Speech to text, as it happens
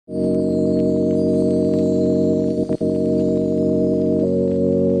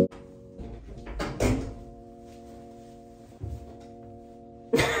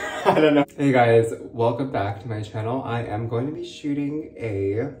don't know. Hey guys, welcome back to my channel. I am going to be shooting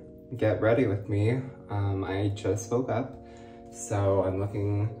a get ready with me. I just woke up, so I'm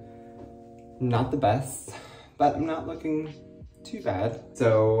looking not the best, but I'm not looking too bad.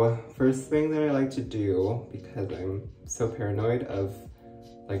 So first thing that I like to do, because I'm so paranoid of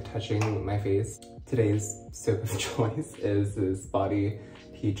like touching my face, today's soap of choice is this body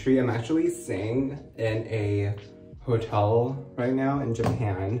tea tree. I'm actually staying in a hotel right now in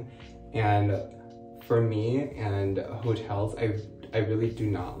Japan, and for me and hotels, I really do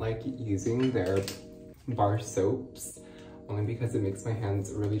not like using their bar soaps, only because it makes my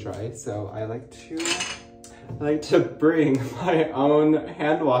hands really dry. So I like to bring my own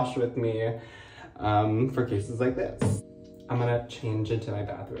hand wash with me for cases like this. I'm gonna change into my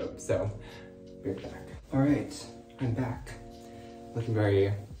bathrobe, so be right back. All right, I'm back. Looking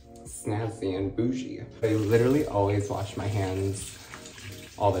very snazzy and bougie. I literally always wash my hands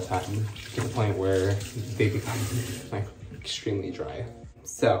all the time, to the point where they become like extremely dry.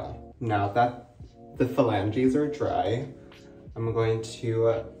 So now that the phalanges are dry, I'm going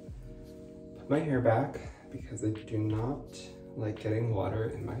to put my hair back, because I do not like getting water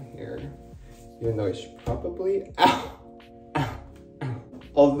in my hair, even though I should probably,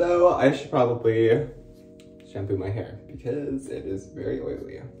 although I should probably shampoo my hair because it is very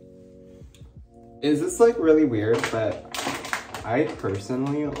oily. Is this like really weird, but I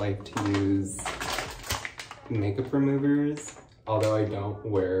personally like to use makeup removers, although I don't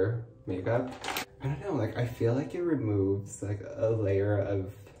wear makeup. I don't know, like I feel like it removes like a layer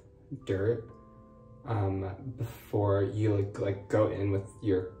of dirt before you like go in with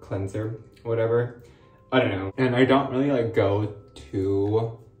your cleanser, whatever. I don't know. And I don't really like go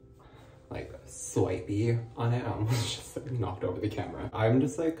too like swipey on it. I almost just like knocked over the camera. I'm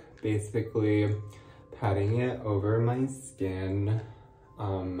just like basically patting it over my skin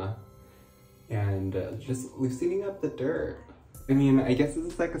and just loosening up the dirt. I mean, I guess this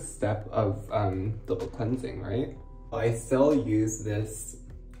is like a step of double cleansing, right? I still use this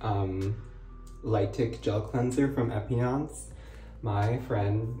Light Tick Gel Cleanser from Epionce. My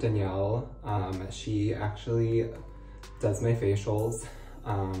friend Danielle, she actually does my facials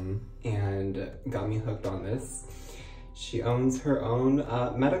and got me hooked on this. She owns her own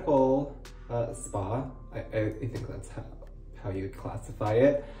medical spa. I think that's how you would classify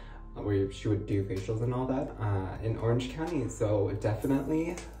it, where she would do facials and all that in Orange County. So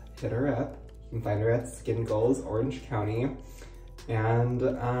definitely hit her up. You can find her at Skin Goals, Orange County. And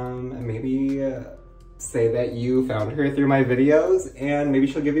maybe say that you found her through my videos, and maybe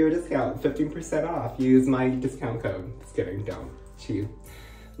she'll give you a discount, 15% off. Use my discount code. Just kidding, don't. She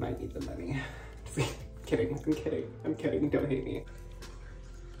might need the money. Just kidding, I'm kidding, I'm kidding, don't hate me.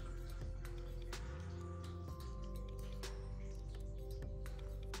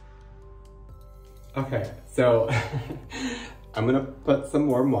 Okay, so I'm gonna put some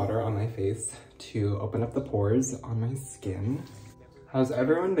warm water on my face to open up the pores on my skin. How's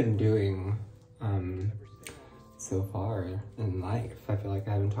everyone been doing so far in life? I feel like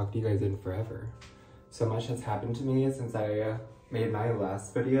I haven't talked to you guys in forever. So much has happened to me since I made my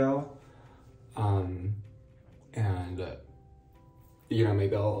last video. And you know,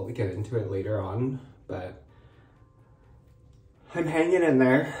 maybe I'll get into it later on, but I'm hanging in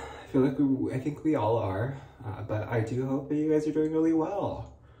there. I feel like I think we all are, but I do hope that you guys are doing really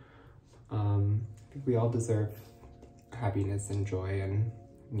well. I think we all deserve happiness and joy and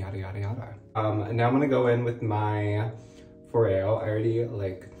yada yada yada. And now I'm gonna go in with my Foreo. I already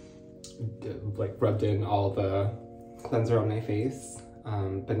like rubbed in all the cleanser on my face,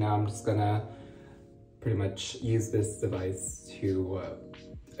 but now I'm just gonna pretty much use this device to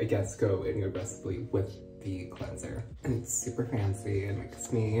I guess go in aggressively with the cleanser. And it's super fancy. It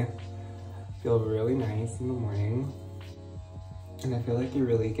makes me feel really nice in the morning, and I feel like it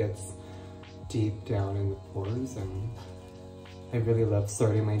really gets deep down in the pores, and I really love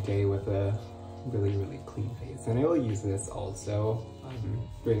starting my day with a really, really clean face. And I will use this also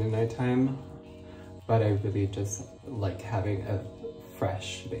during the nighttime, but I really just like having a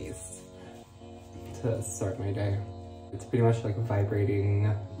fresh base to start my day. It's pretty much like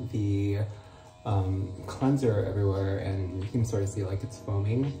vibrating the cleanser everywhere, and you can sort of see like it's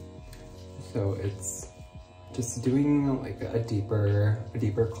foaming. So it's just doing like a deeper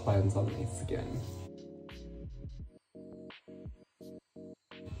cleanse on my skin.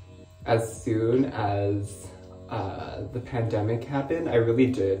 As soon as the pandemic happened, I really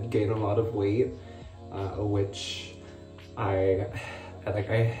did gain a lot of weight, which I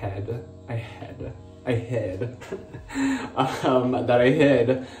hid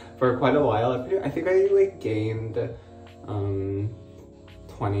for quite a while. I think I like gained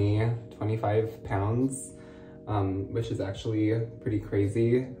 25 pounds, which is actually pretty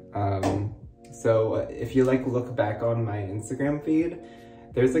crazy. So if you like look back on my Instagram feed,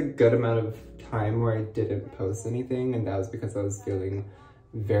 there's a good amount of time where I didn't post anything, and that was because I was feeling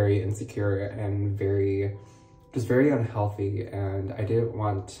very insecure and just very unhealthy, and I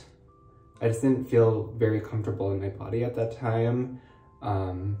just didn't feel very comfortable in my body at that time.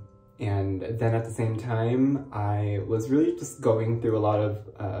 And then at the same time, I was really just going through a lot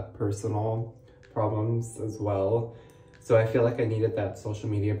of personal problems as well. So I feel like I needed that social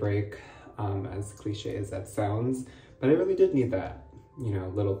media break, as cliche as that sounds, but I really did need that, you know,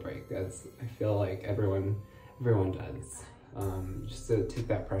 little break, as I feel like everyone does. Just to take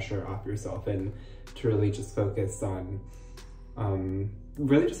that pressure off yourself and to really just focus on,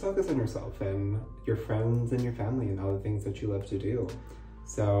 yourself and your friends and your family and all the things that you love to do.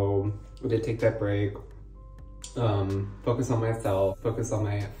 So I did take that break, focus on myself, focus on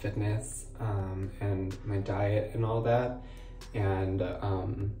my fitness, and my diet and all that. And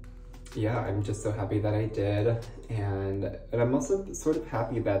yeah, I'm just so happy that I did. And I'm also sort of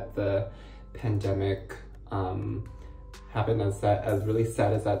happy that the pandemic happened, as really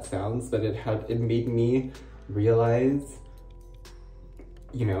sad as that sounds, but it made me realize,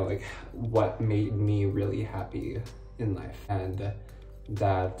 you know, like what made me really happy in life, and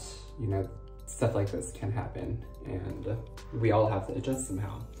that, you know, stuff like this can happen, and we all have to adjust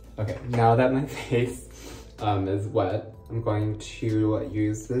somehow. Okay, now that my face is wet, I'm going to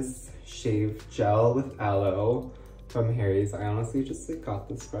use this shave gel with aloe from Harry's. I honestly just got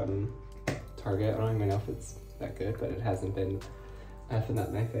this from Target. I don't even know if it's that good, but it hasn't been effing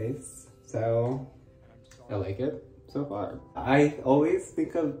up my face, so I like it so far. I always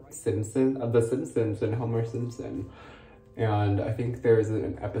think of The Simpsons and Homer Simpson, and I think there's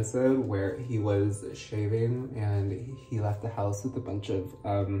an episode where he was shaving and he left the house with a bunch of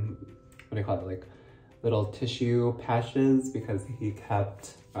what do you call it, like little tissue patches, because he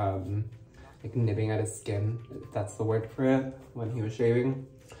kept like nibbing at his skin, if that's the word for it, when he was shaving.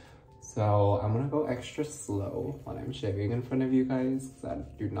 So I'm gonna go extra slow when I'm shaving in front of you guys, because I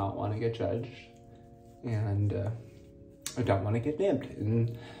do not want to get judged, and I don't want to get nibbed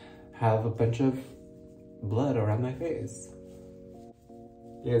and have a bunch of blood around my face.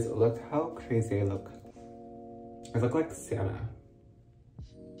 You guys, look how crazy I look. I look like Santa.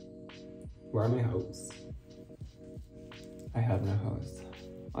 Where are my hoes? I have no hoes.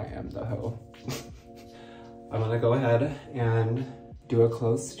 I am the hoe. I'm gonna go ahead and do a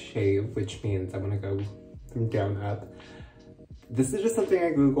close shave, which means I'm gonna go from down up. This is just something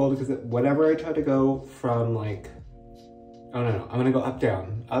I Googled, because whenever I try to go from like, oh no, I'm gonna go up,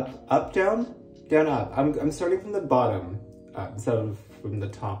 down, up, down, down, up. I'm starting from the bottom up instead of from the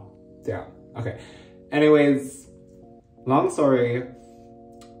top down. Okay, anyways, long story.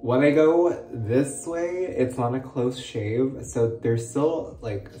 When I go this way, it's not a close shave, so there's still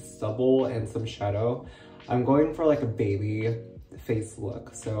like stubble and some shadow. I'm going for like a baby face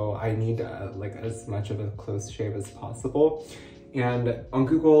look, so I need like as much of a close shave as possible. And on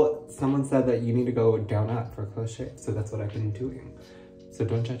Google, someone said that you need to go down up for a close shave, so that's what I've been doing. So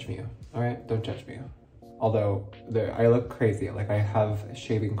don't judge me, all right? Don't judge me. Although I look crazy, like I have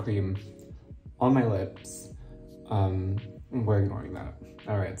shaving cream on my lips. We're ignoring that.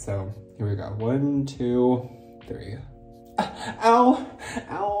 All right, so here we go. 1, 2, 3. Ow!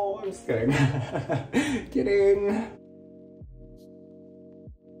 Ow! I'm just kidding. Kidding.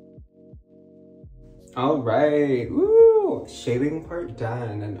 All right, woo! Shaving part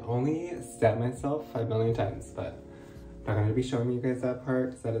done, and only stabbed myself 5 million times, but I'm not gonna be showing you guys that part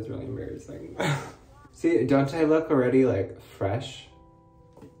because that is really embarrassing. See, don't I look already like fresh?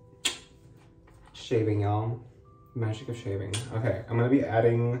 Shaving, y'all. Magic of shaving. Okay, I'm gonna be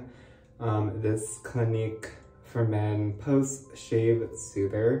adding this Clinique for Men post-shave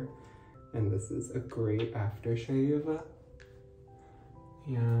soother, and this is a great aftershave.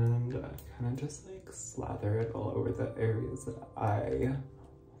 And kind of just like slather it all over the areas that I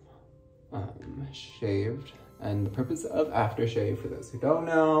shaved. And the purpose of aftershave, for those who don't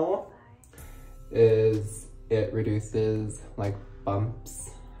know, is it reduces like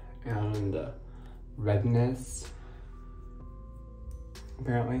bumps and redness.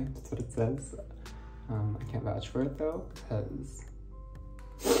 Apparently, that's what it says. I can't vouch for it though, because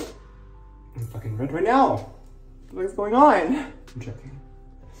I'm fucking red right now. What's going on? I'm joking.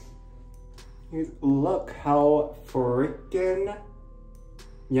 Guys, look how freaking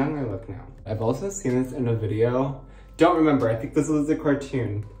young I look now. I've also seen this in a video. Don't remember, I think this was a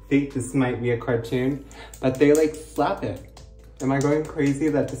cartoon. I think this might be a cartoon, but they like slap it. Am I going crazy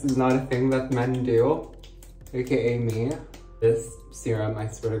that this is not a thing that men do? AKA me. This serum, I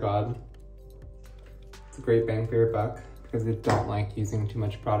swear to God, it's a great bang for your buck because I don't like using too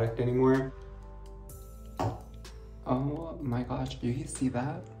much product anymore. Oh my gosh, do you see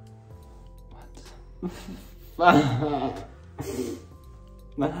that? What?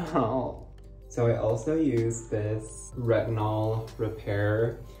 No. So I also use this Retinol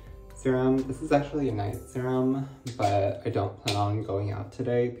Repair serum. This is actually a night serum, but I don't plan on going out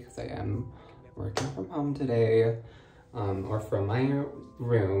today because I am working from home today, or from my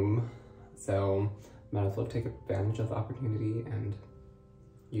room. So might as well take advantage of the opportunity and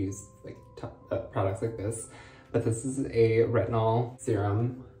use like products like this. But this is a retinol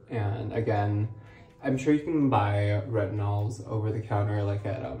serum, and again, I'm sure you can buy retinols over the counter like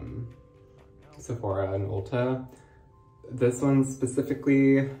at Sephora and Ulta. This one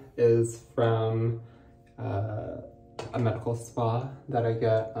specifically is from a medical spa that I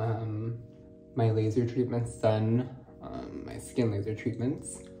get my laser treatments done, my skin laser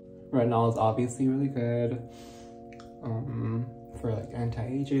treatments. Retinol is obviously really good for like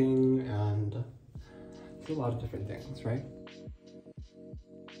anti-aging and a lot of different things, right?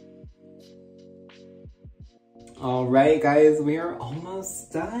 All right, guys, we are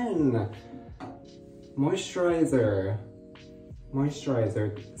almost done. Moisturizer,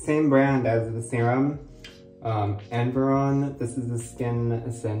 same brand as the serum. Environ, this is the Skin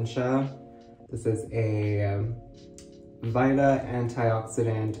EssentiA. This is a Vita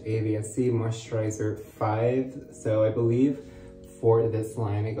Antioxidant AVST Moisturizer 5. So I believe for this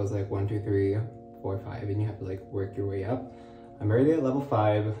line, it goes like 1, 2, 3, 4, 5, and you have to like work your way up. I'm already at level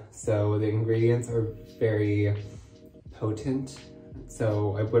 5, so the ingredients are very potent.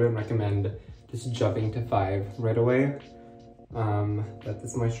 So I wouldn't recommend just jumping to 5 right away. But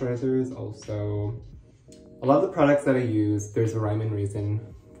this moisturizer is also, a lot of the products that I use, there's a rhyme and reason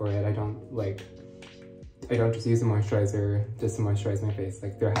for it. I don't just use a moisturizer just to moisturize my face.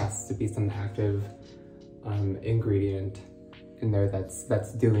 Like there has to be some active ingredient in there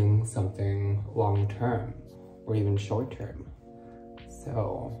that's doing something long term or even short term.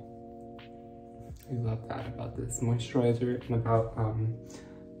 So I love that about this moisturizer and about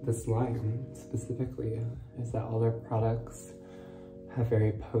this line specifically, is that all their products have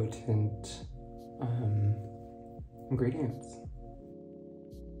very potent ingredients.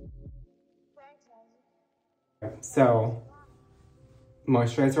 So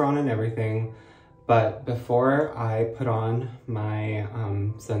moisturizer on and everything, but before I put on my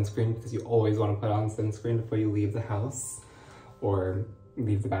sunscreen, because you always want to put on sunscreen before you leave the house or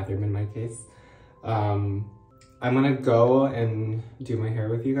leave the bathroom in my case, I'm gonna go and do my hair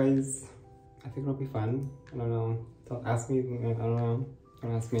with you guys. I think it'll be fun. I don't know. Don't ask me. I don't know.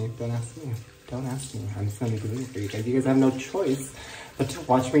 Don't ask me. Don't ask me. Don't ask me. I'm just gonna be doing it for you guys. You guys have no choice but to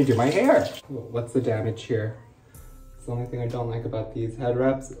watch me do my hair. What's the damage here? It's the only thing I don't like about these head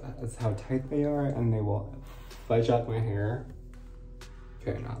wraps is how tight they are, and they will fudge up my hair.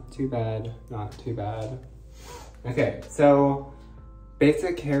 Okay, not too bad. Not too bad. Okay, so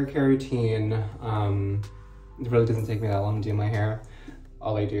basic hair care routine. It really doesn't take me that long to do my hair.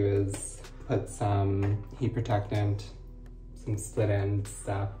 All I do is put some heat protectant, some split end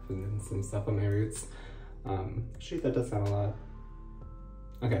stuff, and then some stuff on my roots. Shoot, that does sound a lot.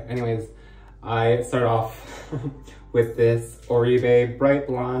 Okay, anyways, I start off with this Oribe Bright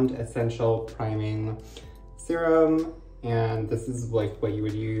Blonde Essential Priming Serum, and this is like what you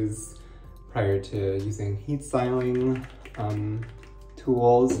would use prior to using heat styling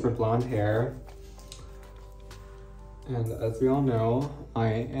tools for blonde hair. And as we all know,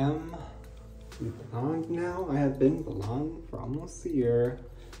 I am blonde now. I have been blonde for almost a year,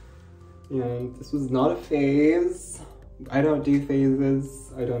 and this was not a phase. I don't do phases.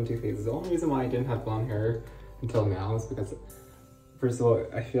 The only reason why I didn't have blonde hair until now is because, first of all,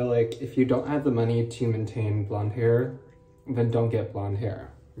 I feel like if you don't have the money to maintain blonde hair, then don't get blonde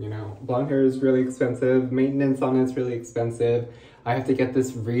hair. You know, blonde hair is really expensive. Maintenance on it's really expensive. I have to get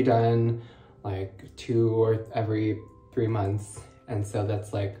this redone like 2 or every 3 months. And so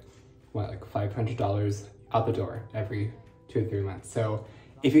that's like, what, like $500 out the door every 2 or 3 months. So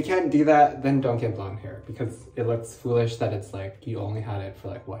if you can't do that, then don't get blonde hair, because it looks foolish that it's like you only had it for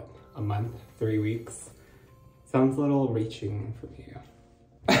like, what, a month, 3 weeks? Sounds a little reaching for me.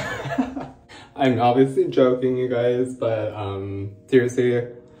 I'm obviously joking, you guys, but seriously,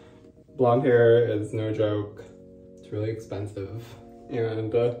 blonde hair is no joke. It's really expensive.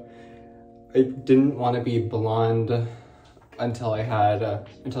 And I didn't want to be blonde until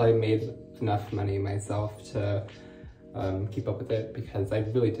I made enough money myself to keep up with it, because I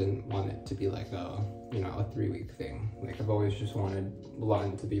really didn't want it to be like a 3-week thing. Like, I've always just wanted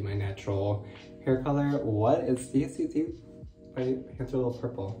blonde to be my natural hair color. What is, do you my hands are a little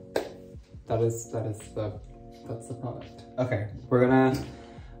purple. That's the product. Okay, we're gonna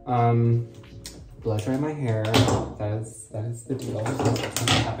blow dry my hair. That is the deal. That's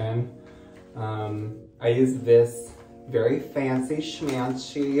gonna happen. I use this very fancy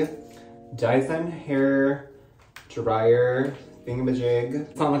schmancy Dyson hair dryer thingamajig.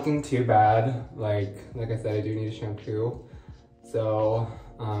 It's not looking too bad. Like I said, I do need a shampoo. So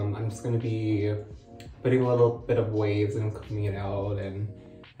I'm just gonna be putting a little bit of waves and cleaning it out and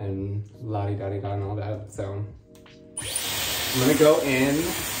la-di-da-di-da and all that. So I'm gonna go in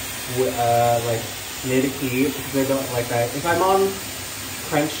with like mid-heat because I don't like that. If I'm on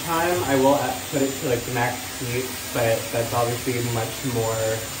crunch time, I will put it to like the max heat, but that's obviously much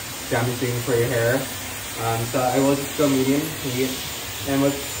more damaging for your hair. So I will just go medium heat. And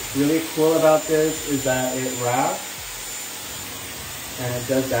what's really cool about this is that it wraps and it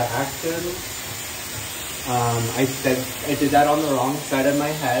does that action. I did that on the wrong side of my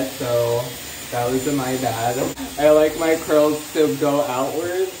head, so that was my bad. I like my curls to go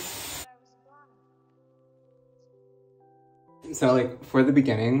outwards. So like for the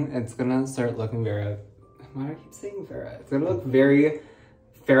beginning, it's gonna start looking very, why do I keep saying Vera? It's gonna look very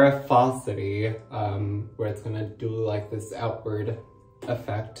Farrah-Fawcett-y, where it's gonna do like this outward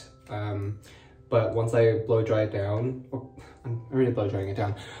effect. But once I blow dry it down, I'm already blow drying it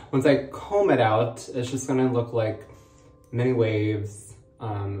down. Once I comb it out, it's just gonna look like mini waves,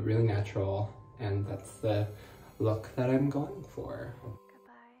 really natural, and that's the look that I'm going for.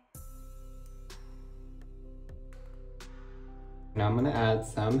 Now I'm gonna add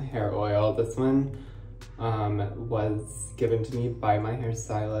some hair oil. This one was given to me by my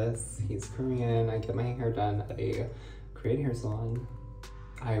hairstylist. He's Korean. I get my hair done at a Korean hair salon.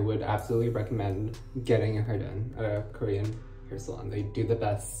 I would absolutely recommend getting your hair done at a Korean hair salon. They do the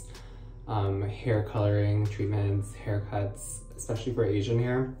best hair coloring treatments, haircuts, especially for Asian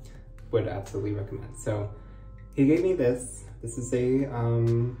hair. Would absolutely recommend. So he gave me this. This is a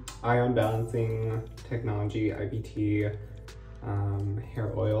iron balancing technology, IBT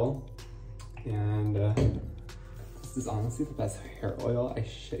hair oil, and this is honestly the best hair oil, I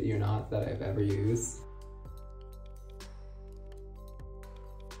shit you not, that I've ever used.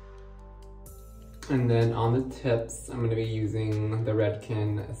 And then on the tips, I'm going to be using the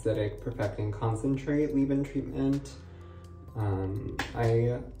Redken Acidic Perfecting Concentrate leave-in treatment.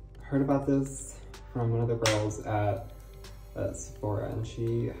 I heard about this from one of the girls at Sephora, and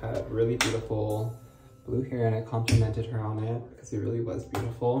she had really beautiful blue hair, and I complimented her on it because it really was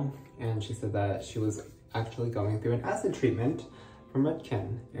beautiful. And she said that she was actually going through an acid treatment from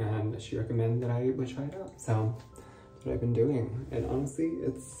Redken, and she recommended that I would try it out. So that's what I've been doing, and honestly,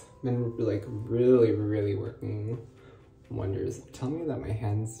 it's been like really working wonders. Tell me that my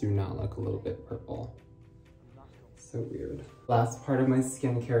hands do not look a little bit purple. So weird. Last part of my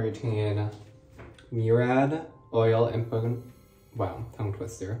skincare routine, Murad oil and wow, tongue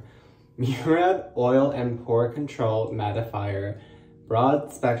twister. Murad Oil and Pore Control Mattifier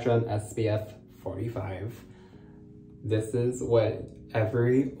Broad Spectrum SPF 45. This is what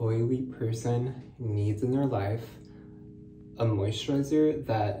every oily person needs in their life. A moisturizer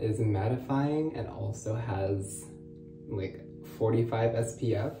that is mattifying and also has like 45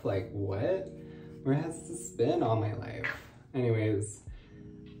 SPF. Like what? Where has this been all my life? Anyways,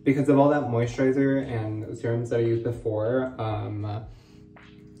 because of all that moisturizer and serums that I used before,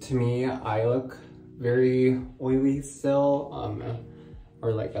 to me, I look very oily still,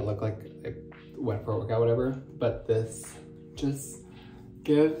 or like I look like I went for a workout, whatever, but this just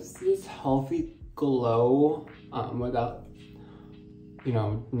gives this healthy glow without, you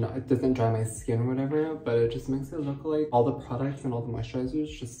know, it doesn't dry my skin or whatever, but it just makes it look like all the products and all the moisturizers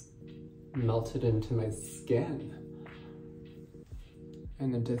just melted into my skin.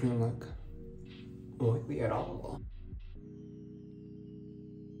 And it doesn't look oily at all.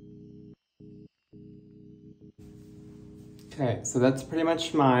 Okay, so that's pretty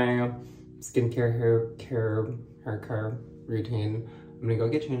much my skincare, hair care routine. I'm gonna go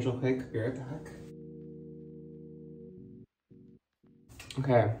get changed real quick, be right back.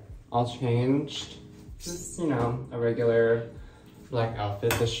 Okay, all changed. Just, you know, a regular black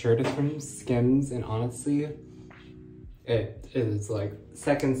outfit. The shirt is from Skims, and honestly, it is like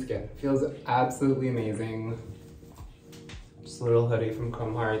second skin. It feels absolutely amazing. Just a little hoodie from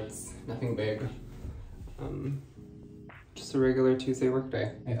Chrome Hearts, nothing big. Just a regular Tuesday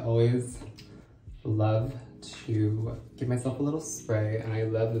workday. I always love to give myself a little spray, and I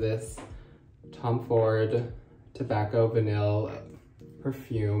love this Tom Ford Tobacco Vanilla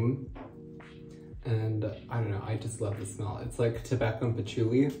perfume. And I don't know, I just love the smell. It's like tobacco and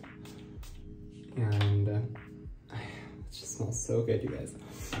patchouli, and it just smells so good, you guys.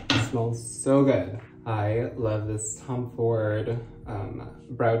 It smells so good. I love this Tom Ford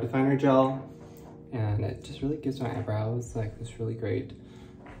Brow Definer Gel, and it just really gives my eyebrows like this really great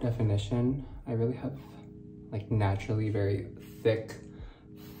definition. I really have like naturally very thick,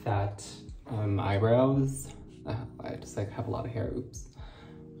 fat eyebrows. I just like have a lot of hair, oops.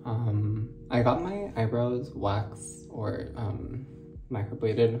 I got my eyebrows waxed or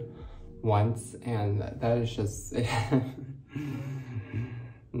microbladed once, and that is just,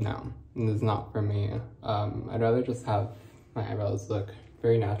 no, it's not for me. I'd rather just have my eyebrows look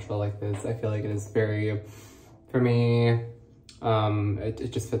very natural like this. I feel like it is very, for me,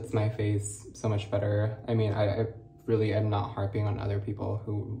 it just fits my face so much better. I mean, I really am not harping on other people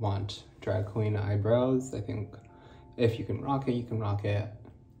who want drag queen eyebrows. I think if you can rock it, you can rock it.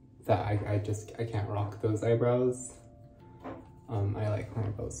 That I can't rock those eyebrows. I like my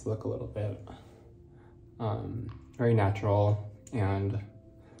eyebrows to look a little bit very natural, and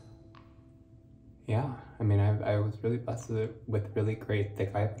yeah, I mean, I was really blessed with really great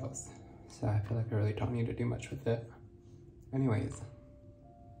thick eyebrows, so I feel like I really don't need to do much with it. Anyways,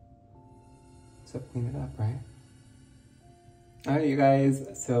 so clean it up, right? All right, you guys,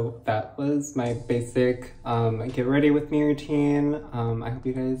 so that was my basic get ready with me routine. I hope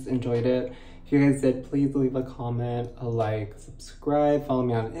you guys enjoyed it. If you guys did, please leave a comment, a like, subscribe, follow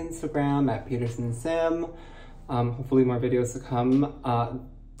me on Instagram at Peterson Sim. Hopefully more videos to come.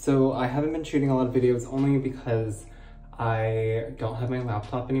 So I haven't been shooting a lot of videos only because I don't have my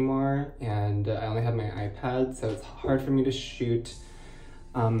laptop anymore and I only have my iPad, so it's hard for me to shoot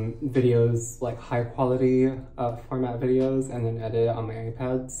videos, like high quality format videos, and then edit on my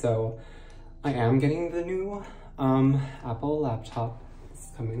iPad. So I am getting the new Apple laptop. It's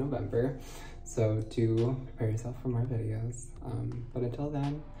coming November, so do prepare yourself for more videos. But until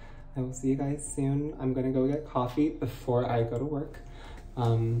then, I will see you guys soon. I'm gonna go get coffee before I go to work.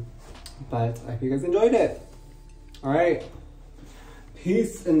 But I hope you guys enjoyed it. All right,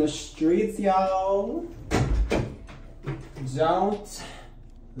 peace in the streets, y'all. Don't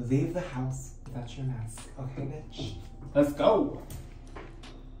leave the house without your mask. Okay, bitch? Let's go.